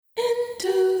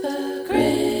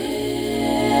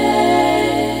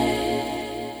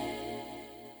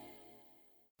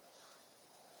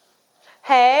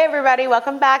everybody.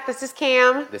 Welcome back. This is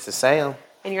Cam. This is Sam.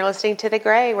 And you're listening to The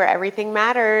Gray, where everything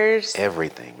matters.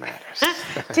 Everything matters.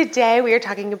 Today, we are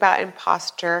talking about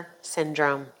imposter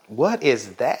syndrome. What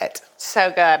is that?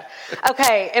 So good.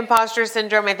 Okay, imposter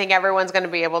syndrome, I think everyone's going to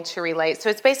be able to relate. So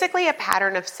it's basically a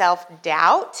pattern of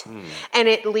self-doubt, and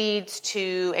it leads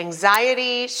to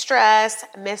anxiety, stress,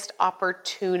 missed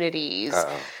opportunities.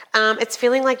 It's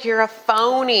feeling like you're a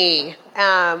phony.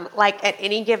 Like at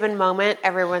any given moment,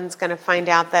 everyone's going to find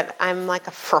out that I'm like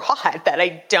a fraud, that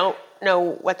I don't know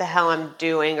what the hell I'm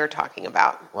doing or talking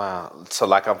about. Wow. So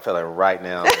like I'm feeling right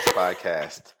now on this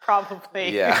podcast.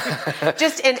 Probably. Yeah.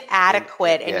 Just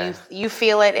inadequate. And you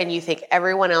feel it and you think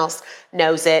everyone else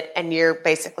knows it and you're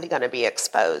basically going to be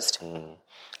exposed.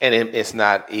 And it's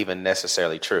not even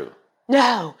necessarily true.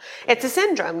 No, it's a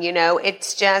syndrome,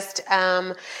 it's just,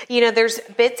 there's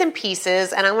bits and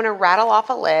pieces, and I want to rattle off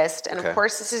a list. And of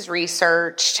course, this is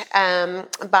researched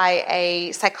by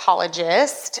a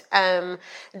psychologist,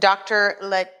 Dr.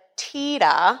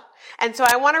 Latita. And so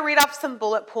I want to read off some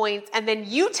bullet points, and then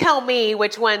you tell me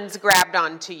which ones grabbed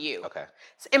onto you. Okay.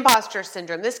 So imposter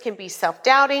syndrome. This can be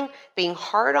self-doubting, being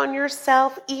hard on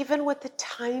yourself, even with the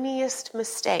tiniest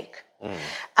mistake.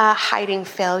 Hiding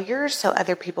failures so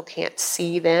other people can't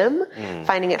see them,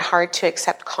 finding it hard to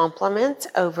accept compliments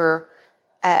over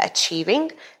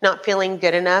achieving, not feeling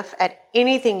good enough at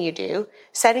anything you do,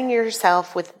 setting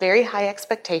yourself with very high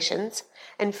expectations,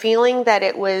 and feeling that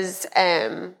it was,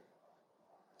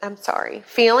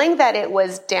 feeling that it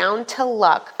was down to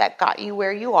luck that got you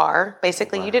where you are.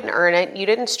 Basically, you didn't earn it, you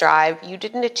didn't strive, you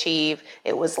didn't achieve,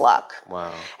 it was luck.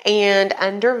 Wow. And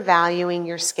undervaluing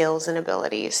your skills and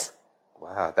abilities.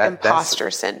 Wow,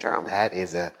 Imposter syndrome.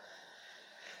 That's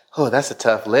a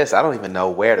tough list. I don't even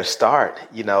know where to start.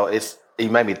 You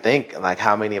made me think like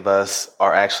how many of us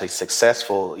are actually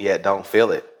successful yet don't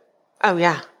feel it. Oh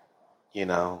yeah.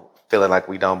 Feeling like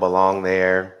we don't belong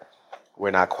there. We're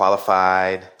not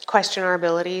qualified. Question our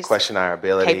abilities.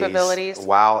 Capabilities.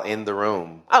 While in the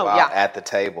room. At the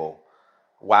table.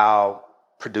 While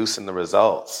producing the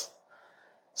results.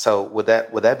 So would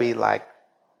that be like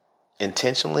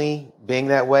intentionally being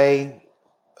that way?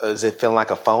 Is it feeling like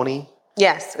a phony?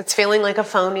 Yes, it's feeling like a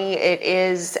phony. It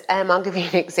is. I'll give you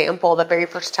an example. The very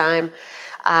first time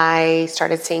I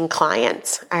started seeing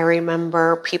clients, I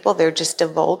remember people, they're just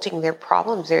divulging their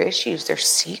problems, their issues, their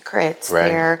secrets,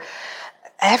 their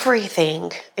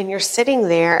everything. And you're sitting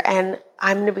there, and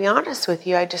I'm going to be honest with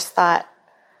you, I just thought,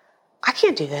 I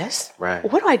can't do this. Right.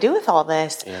 What do I do with all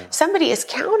this? Yeah. Somebody is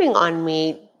counting on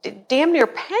me. Damn near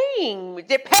paying.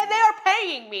 They are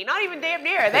paying me. Not even damn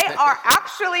near. They are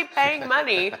actually paying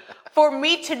money for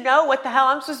me to know what the hell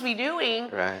I'm supposed to be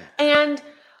doing. Right. And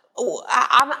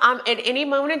I'm at any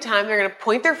moment in time, they're going to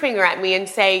point their finger at me and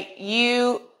say,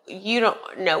 you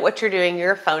don't know what you're doing.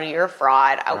 You're a phony. You're a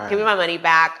fraud. Give me my money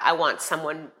back. I want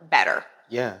someone better.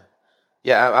 Yeah.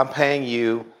 Yeah, I'm paying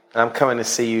you, and I'm coming to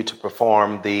see you to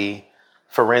perform the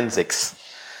forensics.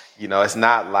 It's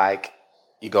not like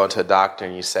you go into a doctor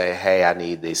and you say, hey, I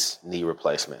need this knee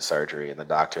replacement surgery. And the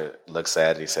doctor looks at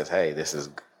it and he says, hey, this is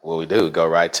what we do. Go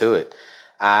right to it.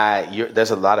 There's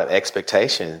a lot of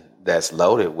expectation that's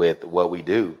loaded with what we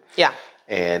do. Yeah.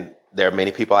 And there are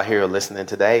many people out here listening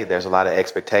today. There's a lot of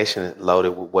expectation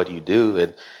loaded with what you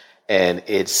do. And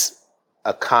it's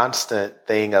a constant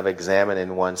thing of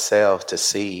examining oneself to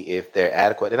see if they're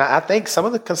adequate. And I think some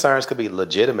of the concerns could be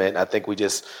legitimate. I think we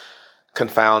just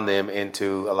confound them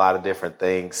into a lot of different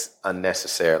things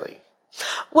unnecessarily.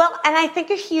 Well, and I think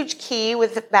a huge key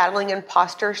with battling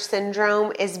imposter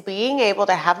syndrome is being able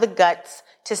to have the guts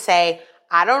to say,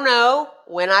 I don't know,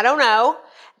 when I don't know,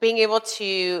 being able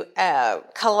to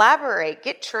collaborate,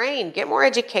 get trained, get more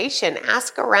education,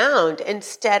 ask around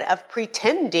instead of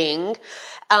pretending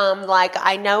like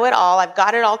I know it all, I've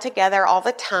got it all together all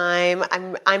the time.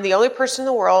 I'm the only person in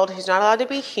the world who's not allowed to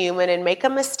be human and make a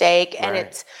mistake. And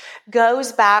it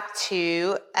goes back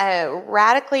to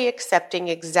radically accepting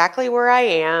exactly where I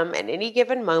am at any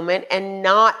given moment and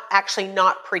not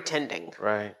pretending.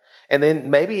 Right. And then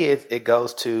maybe it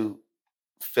goes to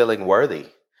feeling worthy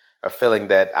or feeling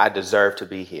that I deserve to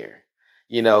be here.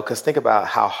 Because think about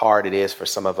how hard it is for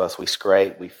some of us. We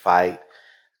scrape, we fight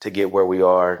to get where we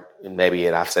are. And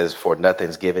I've said this before,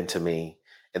 nothing's given to me.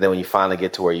 And then when you finally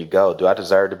get to where you go, do I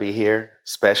deserve to be here?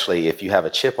 Especially if you have a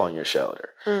chip on your shoulder.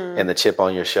 And the chip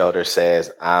on your shoulder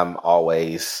says, I'm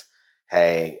always,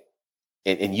 hey,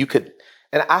 and you could,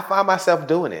 and I find myself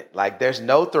doing it. Like there's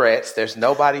no threats. There's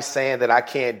nobody saying that I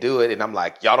can't do it. And I'm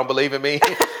like, y'all don't believe in me?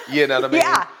 You know what I mean?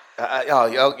 Yeah.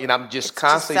 I'm just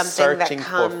constantly searching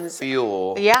for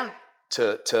fuel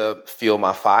to fuel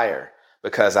my fire.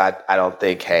 because I don't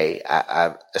think, hey,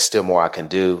 there's still more I can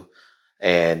do.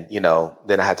 And,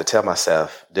 then I have to tell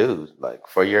myself, dude, like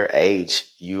for your age,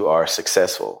 you are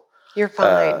successful. You're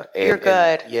fine. You're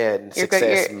good. And You're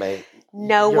success good.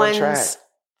 No one's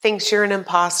thinks you're an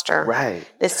imposter. Right.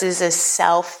 This is a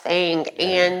self thing. Yeah.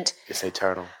 And it's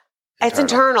eternal. It's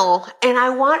internal. And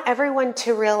I want everyone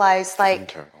to realize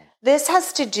this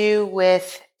has to do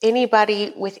with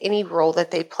anybody with any role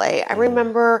that they play. I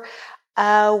remember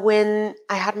when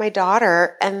I had my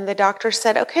daughter and the doctor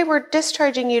said, okay, we're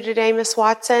discharging you today, Miss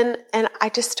Watson. And I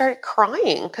just started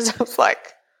crying because I was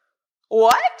like,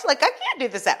 what? Like, I can't do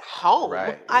this at home.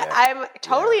 Right. I'm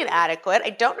totally inadequate.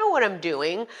 I don't know what I'm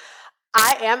doing.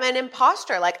 I am an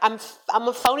imposter. Like, I'm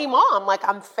a phony mom. Like,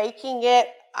 I'm faking it.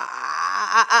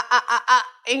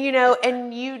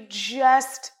 And you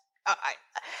just,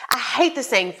 I hate the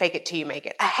saying, fake it till you make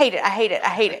it. I hate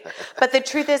it. But the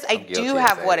truth is, I do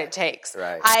have what it takes.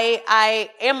 Right. I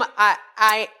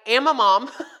am a mom.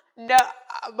 No,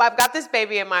 I've got this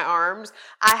baby in my arms.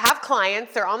 I have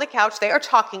clients. They're on the couch. They are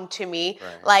talking to me.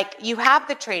 Right. Like, you have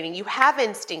the training. You have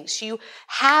instincts. You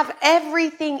have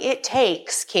everything it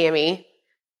takes, Cammie.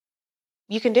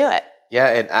 You can do it. Yeah,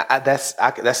 and that's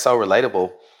so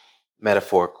relatable,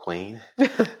 metaphor queen,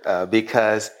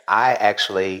 because I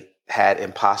actually had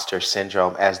imposter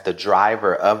syndrome as the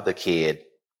driver of the kid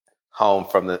home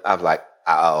from I'm like,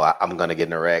 I'm going to get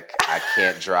in a wreck. I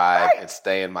can't drive and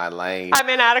stay in my lane. I'm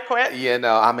inadequate.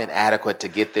 I'm inadequate to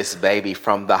get this baby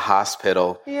from the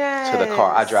hospital to the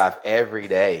car. I drive every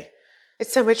day.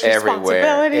 It's so much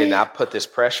responsibility. And I put this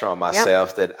pressure on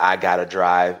myself that I got to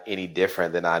drive any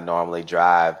different than I normally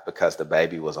drive because the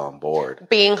baby was on board.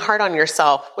 Being hard on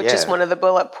yourself, which is one of the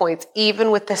bullet points, even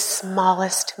with the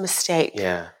smallest mistake.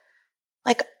 Yeah.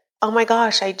 Like, oh my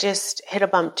gosh, I just hit a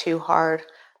bump too hard.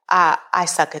 I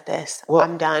suck at this. Well,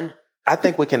 I'm done. I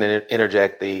think we can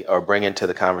interject or bring into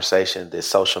the conversation the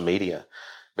social media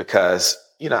because,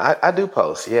 I do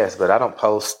post, yes, but I don't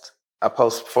post. I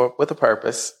post with a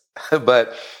purpose.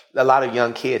 But a lot of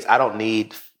young kids,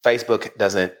 Facebook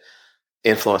doesn't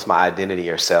influence my identity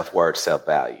or self-worth,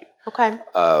 self-value. Okay.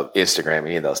 Instagram,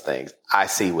 any of those things. I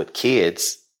see with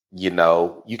kids, you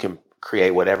can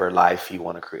create whatever life you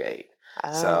want to create.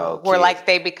 So we're like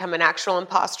they become an actual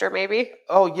imposter, maybe?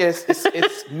 Oh, yes.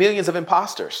 It's millions of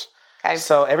imposters. Okay.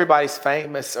 So everybody's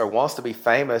famous or wants to be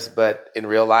famous, but in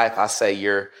real life, I say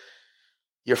you're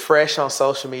fresh on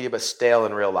social media, but stale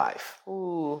in real life.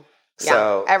 Ooh.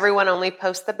 So everyone only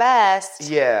posts the best.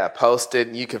 Yeah, post it.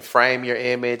 You can frame your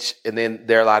image. And then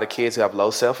there are a lot of kids who have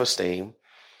low self-esteem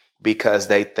because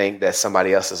they think that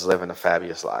somebody else is living a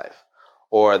fabulous life.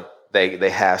 Or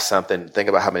they have something. Think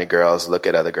about how many girls look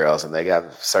at other girls and they have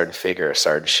a certain figure, a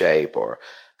certain shape, or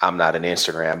I'm not an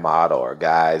Instagram model, or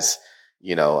guys,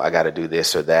 I got to do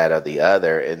this or that or the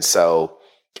other. And so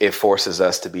it forces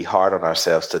us to be hard on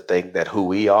ourselves to think that who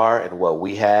we are and what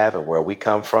we have and where we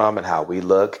come from and how we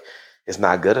look is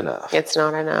not good enough. It's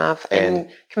not enough.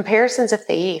 And comparison's a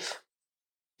thief.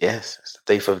 Yes, it's the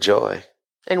thief of joy.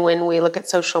 And when we look at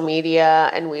social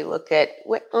media and we look at,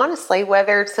 honestly,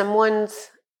 whether someone's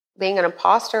being an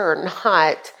imposter or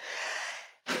not,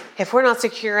 if we're not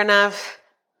secure enough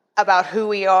about who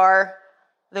we are,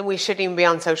 then we shouldn't even be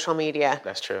on social media.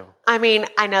 That's true. I mean,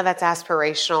 I know that's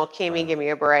aspirational. Cammie, give me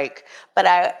a break. But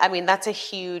I mean, that's a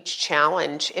huge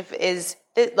challenge.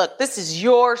 Look, this is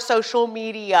your social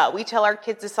media. We tell our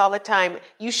kids this all the time.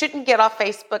 You shouldn't get off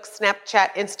Facebook,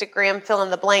 Snapchat, Instagram, fill in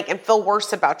the blank, and feel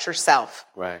worse about yourself.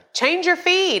 Right. Change your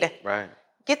feed. Right.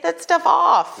 Get that stuff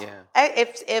off. Yeah.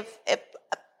 If a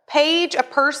page, a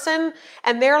person,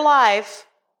 and their life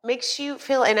makes you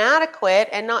feel inadequate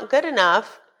and not good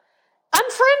enough,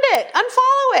 unfriend it,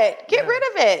 unfollow it, get rid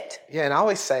of it. Yeah, and I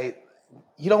always say,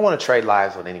 you don't want to trade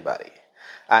lives with anybody.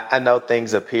 I know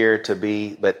things appear to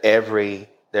be, but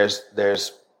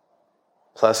there's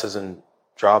pluses and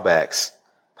drawbacks,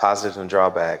 positives and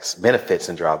drawbacks, benefits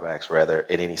and drawbacks, rather,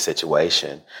 in any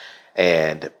situation.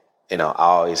 And, I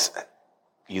always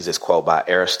use this quote by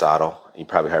Aristotle. You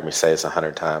probably heard me say this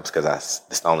 100 times because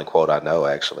it's the only quote I know,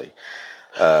 actually.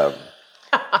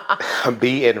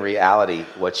 Be in reality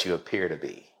what you appear to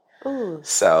be. Ooh.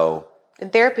 So in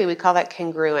therapy, we call that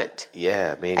congruent.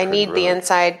 Yeah, I need the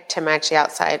inside to match the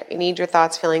outside. I need your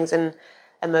thoughts, feelings, and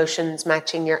emotions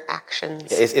matching your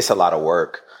actions. It's a lot of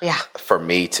work. Yeah. For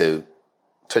me to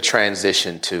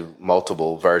transition to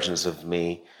multiple versions of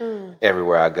me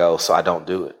everywhere I go, so I don't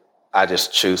do it. I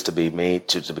just choose to be me,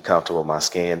 choose to be comfortable with my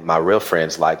skin. My real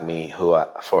friends like me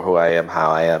for who I am, how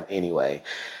I am anyway.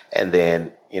 And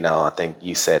then, I think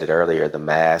you said it earlier, the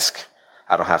mask.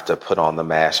 I don't have to put on the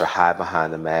mask or hide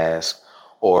behind the mask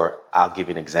Or I'll give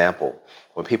you an example.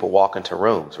 When people walk into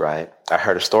rooms, right? I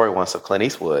heard a story once of Clint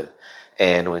Eastwood.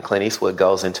 And when Clint Eastwood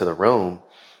goes into the room,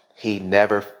 he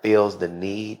never feels the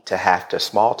need to have to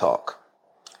small talk.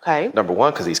 Okay. Number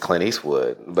one, because he's Clint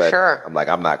Eastwood. But Sure. I'm like,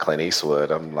 I'm not Clint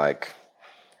Eastwood. I'm like,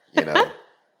 you know,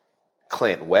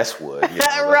 Clint Westwood. You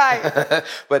know, Right.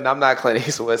 But I'm not Clint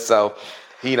Eastwood. So,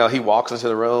 you know, he walks into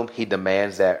the room. He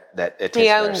demands that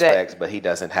attention and respect, but he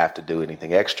doesn't have to do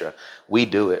anything extra. We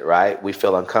do it, right? We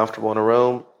feel uncomfortable in a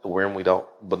room where we don't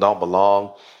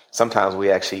belong. Sometimes we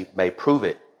actually may prove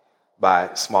it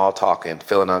by small talk and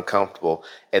feeling uncomfortable.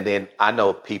 And then I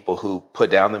know people who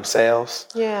put down themselves.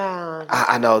 Yeah.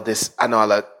 I know this. I know I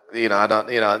look, you know, I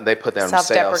don't, you know, they put themselves,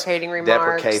 self-deprecating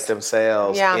remarks. deprecate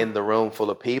themselves in the room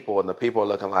full of people. And the people are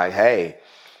looking like, hey,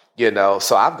 you know,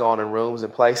 so I've gone in rooms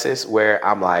and places where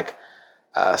I'm like,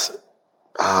 I'm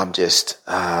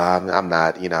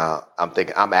not, you know,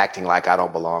 I'm acting like I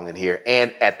don't belong in here.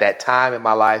 And at that time in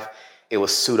my life, it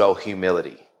was pseudo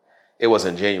humility. It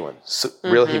wasn't genuine.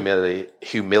 Real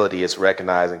humility is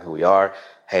recognizing who we are.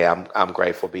 Hey, I'm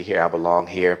grateful to be here. I belong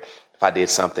here. If I did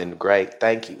something great,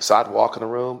 thank you. So I'd walk in the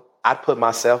room, I'd put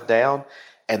myself down,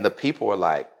 and the people were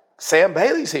like, Sam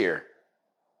Bailey's here.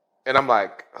 And I'm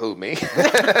like, who, me? And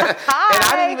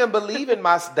I didn't even believe in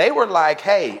they were like,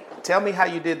 hey, tell me how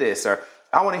you did this. Or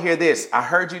I want to hear this. I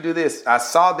heard you do this. I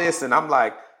saw this. And I'm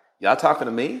like, y'all talking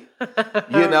to me?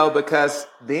 You know, because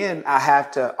then I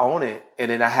have to own it, and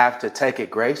then I have to take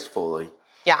it gracefully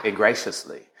and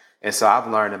graciously. And so I've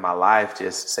learned in my life,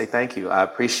 just say thank you. I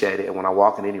appreciate it. And when I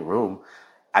walk in any room,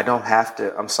 I don't have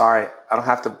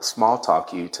to small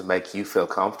talk you to make you feel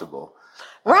comfortable.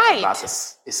 Right.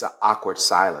 It's an awkward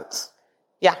silence.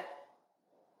 Yeah.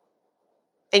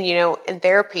 And, you know, in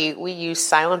therapy, we use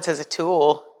silence as a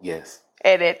tool. Yes.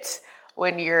 And it's,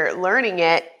 when you're learning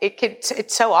it,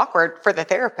 it's so awkward for the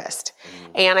therapist.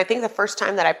 And I think the first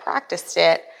time that I practiced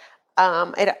it,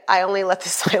 I only let the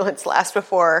silence last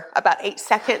for about 8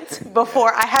 seconds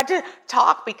before I had to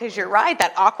talk, because you're right,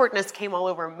 that awkwardness came all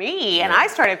over me, and I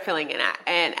started feeling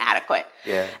inadequate.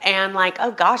 Yeah. And like,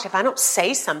 oh gosh, if I don't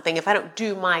say something, if I don't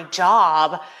do my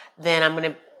job, then I'm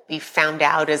going to be found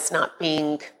out as not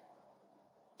being,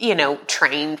 you know,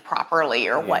 trained properly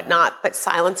or whatnot. But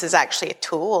silence is actually a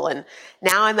tool. And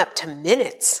now I'm up to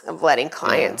minutes of letting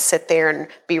clients sit there and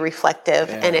be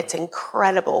reflective. And it's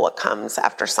incredible what comes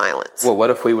after silence. Well, what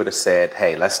if we would have said,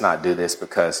 hey, let's not do this,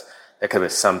 because there could be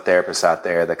some therapists out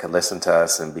there that can listen to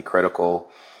us and be critical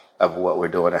of what we're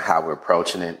doing and how we're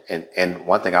approaching it. And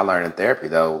one thing I learned in therapy,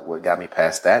 though, what got me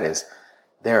past that is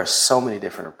there are so many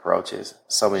different approaches,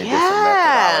 so many different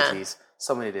methodologies,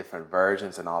 so many different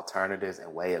versions and alternatives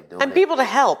and way of doing it. And people to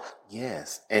help.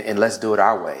 Yes. And let's do it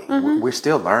our way. We're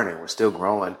still learning. We're still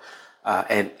growing.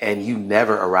 And you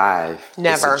never arrive.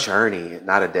 Never. It's a journey,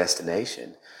 not a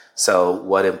destination. So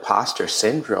what imposter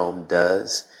syndrome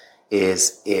does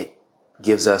is it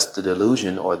gives us the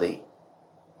delusion or the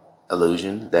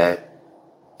illusion that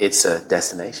it's a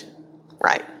destination.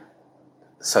 Right.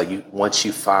 So once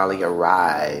you finally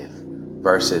arrive,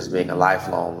 versus being a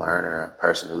lifelong learner, a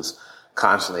person who's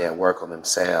constantly at work on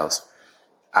themselves,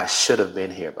 I should have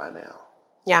been here by now.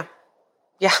 Yeah.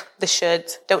 Yeah, the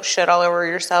shoulds. Don't should all over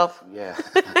yourself. Yeah.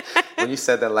 When you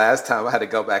said that last time, I had to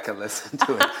go back and listen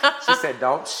to it. She said,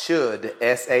 don't should,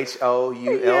 SHOULD.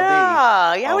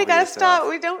 Yeah, we got to stop.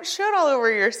 We don't should all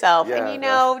over yourself. Yeah, and, you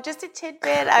know, just a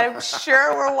tidbit. I'm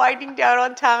sure we're winding down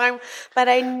on time, but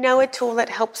I know a tool that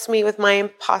helps me with my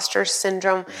imposter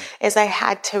syndrome is I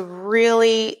had to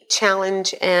really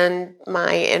challenge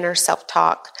my inner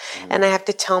self-talk. And I have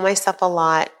to tell myself a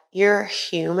lot, you're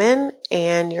human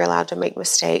and you're allowed to make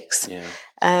mistakes. Yeah.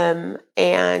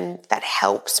 And that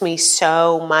helps me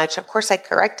so much. Of course, I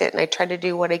correct it and I try to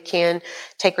do what I can,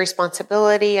 take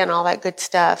responsibility and all that good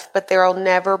stuff. But there will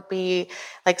never be,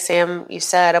 like Sam, you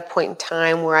said, a point in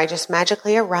time where I just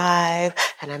magically arrive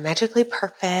and I'm magically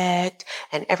perfect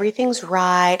and everything's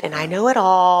right and I know it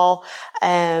all.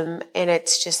 And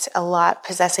it's just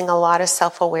possessing a lot of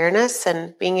self-awareness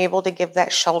and being able to give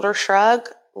that shoulder shrug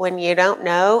when you don't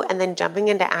know, and then jumping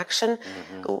into action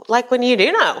like when you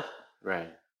do know.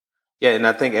 Right. Yeah, and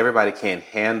I think everybody can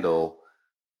handle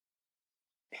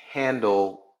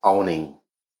owning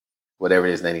whatever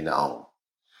it is they need to own.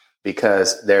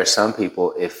 Because there are some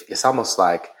people, if it's almost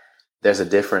like there's a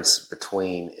difference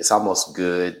between, it's almost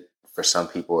good for some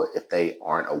people if they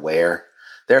aren't aware.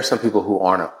 There are some people who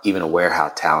aren't even aware how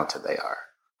talented they are,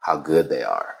 how good they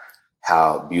are,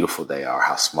 how beautiful they are,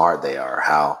 how smart they are,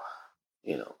 how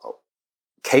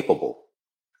capable.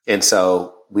 And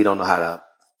so we don't know how to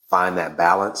find that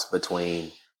balance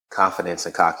between confidence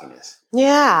and cockiness.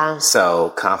 Yeah. So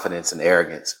confidence and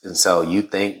arrogance. And so you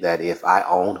think that if I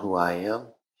own who I am,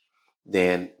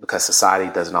 then because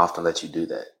society doesn't often let you do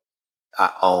that.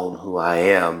 I own who I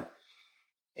am.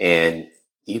 And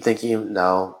you think,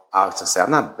 I was just say,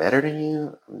 I'm not better than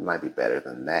you. I might be better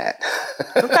than that.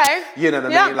 Okay. You know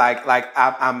what I mean? Like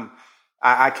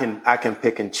I can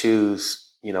pick and choose,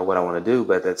 what I want to do,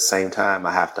 but at the same time,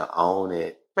 I have to own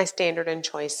it. My standard and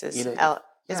choice is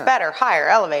Yeah. better, higher,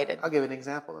 elevated. I'll give an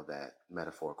example of that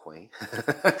metaphor, Queen.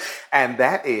 And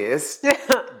that is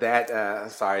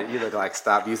that, sorry, you look like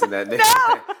stop using that name.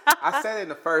 No. I said it in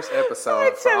the first episode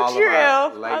It's for so all true. of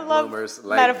our late I love bloomers,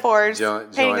 metaphors,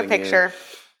 painting a picture. In.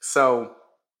 So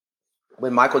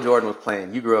when Michael Jordan was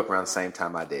playing, you grew up around the same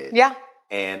time I did. Yeah.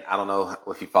 And I don't know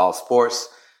if you follow sports.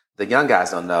 The young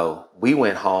guys don't know. We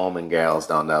went home, and girls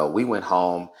don't know. We went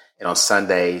home, and on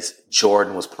Sundays,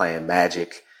 Jordan was playing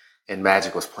Magic. And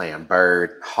Magic was playing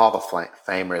Bird, Hall of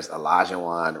Famers,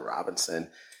 Olajuwon, Robinson,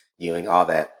 Ewing, all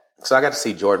that. So I got to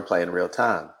see Jordan play in real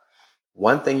time.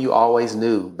 One thing you always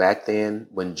knew back then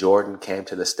when Jordan came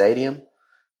to the stadium,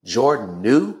 Jordan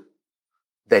knew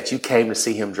that you came to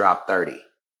see him drop 30.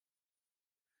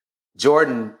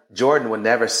 Jordan would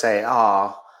never say,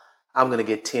 "Oh, I'm going to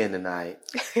get 10 tonight."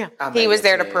 Yeah. He was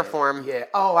there to perform. Yeah.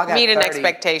 Oh, I got meet 30. An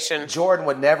expectation. Jordan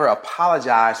would never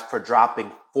apologize for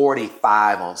dropping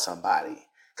 45 on somebody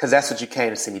because that's what you came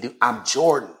to see me do. I'm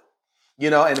Jordan,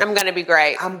 and I'm going to be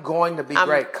great. I'm going to be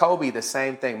great. Kobe, the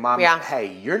same thing. Mom,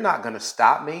 hey, you're not going to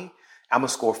stop me. I'm going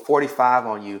to score 45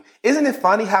 on you. Isn't it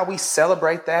funny how we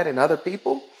celebrate that in other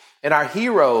people? And our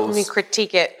heroes. We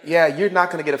critique it. Yeah, you're not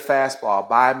going to get a fastball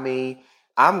by me.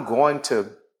 I'm going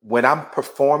to, when I'm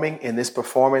performing in this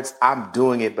performance, I'm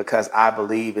doing it because I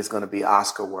believe it's going to be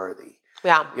Oscar worthy.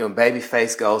 Yeah.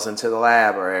 Babyface goes into the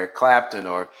lab, or Eric Clapton,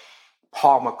 or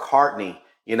Paul McCartney.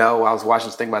 I was watching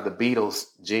this thing about the Beatles,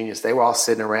 genius. They were all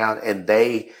sitting around, and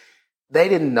they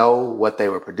didn't know what they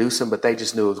were producing, but they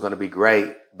just knew it was going to be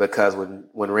great because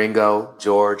when Ringo,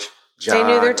 George, John,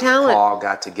 they knew their talent. Paul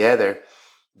got together,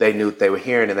 they knew what they were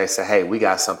hearing, and they said, "Hey, we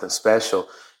got something special."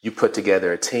 You put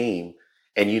together a team,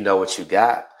 and you know what you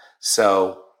got.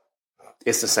 So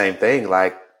it's the same thing.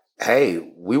 Like,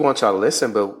 hey, we want y'all to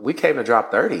listen, but we came to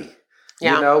drop 30.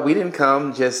 Yeah. We didn't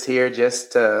come just here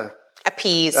just to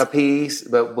appease,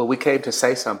 but we came to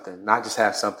say something, not just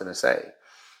have something to say.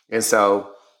 And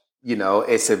so,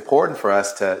 it's important for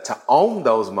us to own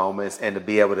those moments and to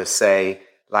be able to say,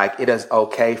 like, it is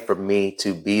okay for me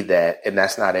to be that. And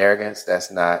that's not arrogance.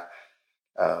 That's not,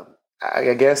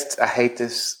 I guess I hate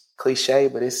this cliche,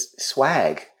 but it's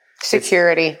swag.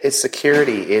 Security. It's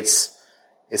security. It's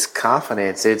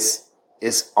confidence.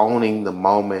 It's owning the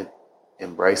moment,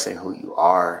 embracing who you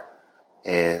are,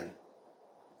 and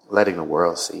letting the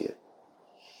world see it.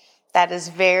 That is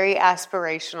very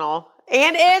aspirational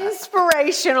and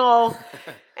inspirational.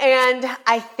 And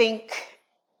I think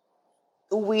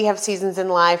we have seasons in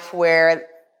life where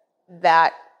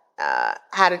that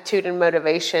attitude and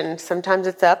motivation, sometimes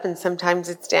it's up and sometimes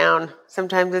it's down.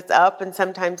 Sometimes it's up and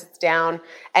sometimes it's down.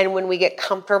 And when we get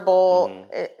comfortable,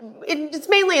 it's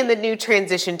mainly in the new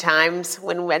transition times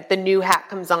when the new hat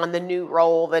comes on, the new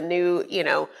role, the new,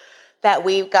 that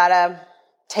we've got to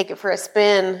take it for a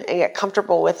spin and get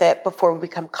comfortable with it before we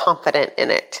become confident in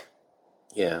it.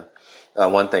 Yeah.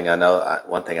 One thing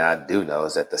I do know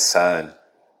is that the sun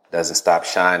doesn't stop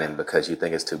shining because you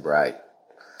think it's too bright.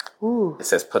 Ooh. It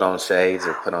says put on shades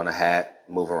or put on a hat,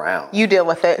 move around. You deal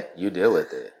with it. You deal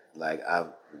with it. Like,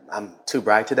 I'm too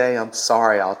bright today. I'm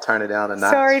sorry. I'll turn it down a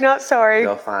notch. Sorry, not sorry.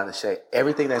 Go find the shade.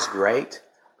 Everything that's great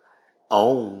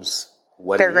owns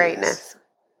what their it greatness.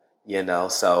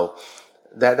 Is. So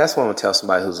that's what I'm going to tell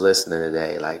somebody who's listening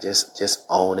today. Like, just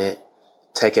own it.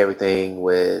 Take everything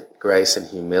with grace and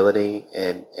humility,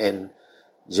 and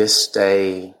just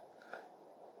stay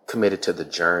committed to the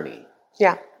journey.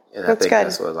 Yeah. And I think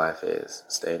that's what life is,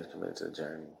 staying committed to the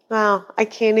journey. Wow. I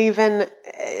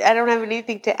don't have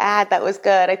anything to add. That was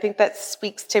good. I think that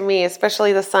speaks to me,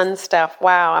 especially the sun stuff.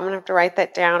 Wow. I'm going to have to write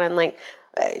that down and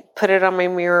put it on my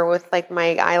mirror with my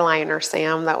eyeliner,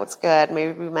 Sam. That was good.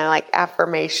 Maybe my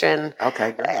affirmation.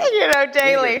 Okay, great.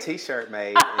 Daily. Get a t-shirt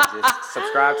made and just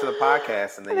subscribe to the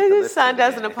podcast. And then you can the sun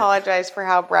doesn't apologize for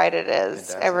how bright it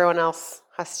is. Everyone else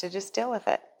has to just deal with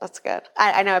it. That's good.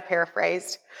 I know I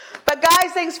paraphrased. But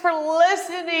guys, thanks for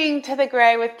listening to The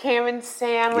Gray with Cam and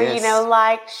Sam, where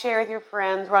share with your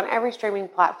friends. We're on every streaming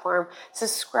platform.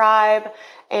 Subscribe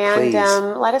and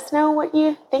let us know what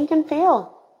you think and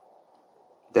feel.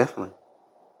 Definitely.